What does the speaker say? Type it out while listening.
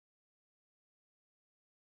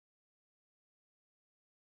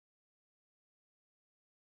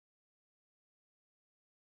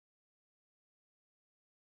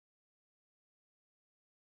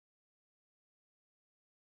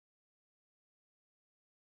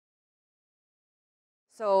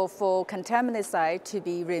So for contaminant site to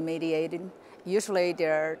be remediated, usually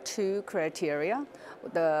there are two criteria.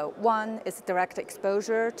 The one is direct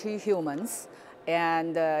exposure to humans,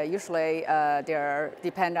 and usually they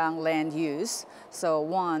depend on land use. So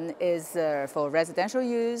one is for residential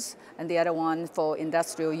use, and the other one for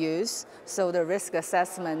industrial use. So the risk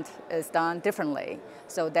assessment is done differently.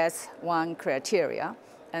 So that's one criteria.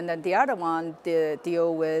 And then the other one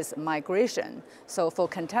deal with migration. So for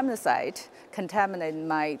contaminant site, contaminant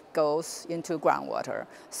might go into groundwater.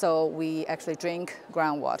 So we actually drink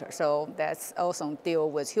groundwater. So that's also deal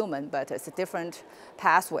with human, but it's a different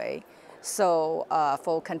pathway. So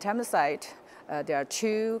for contaminant site, there are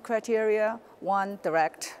two criteria. One,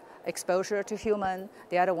 direct exposure to human.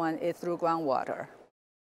 The other one is through groundwater.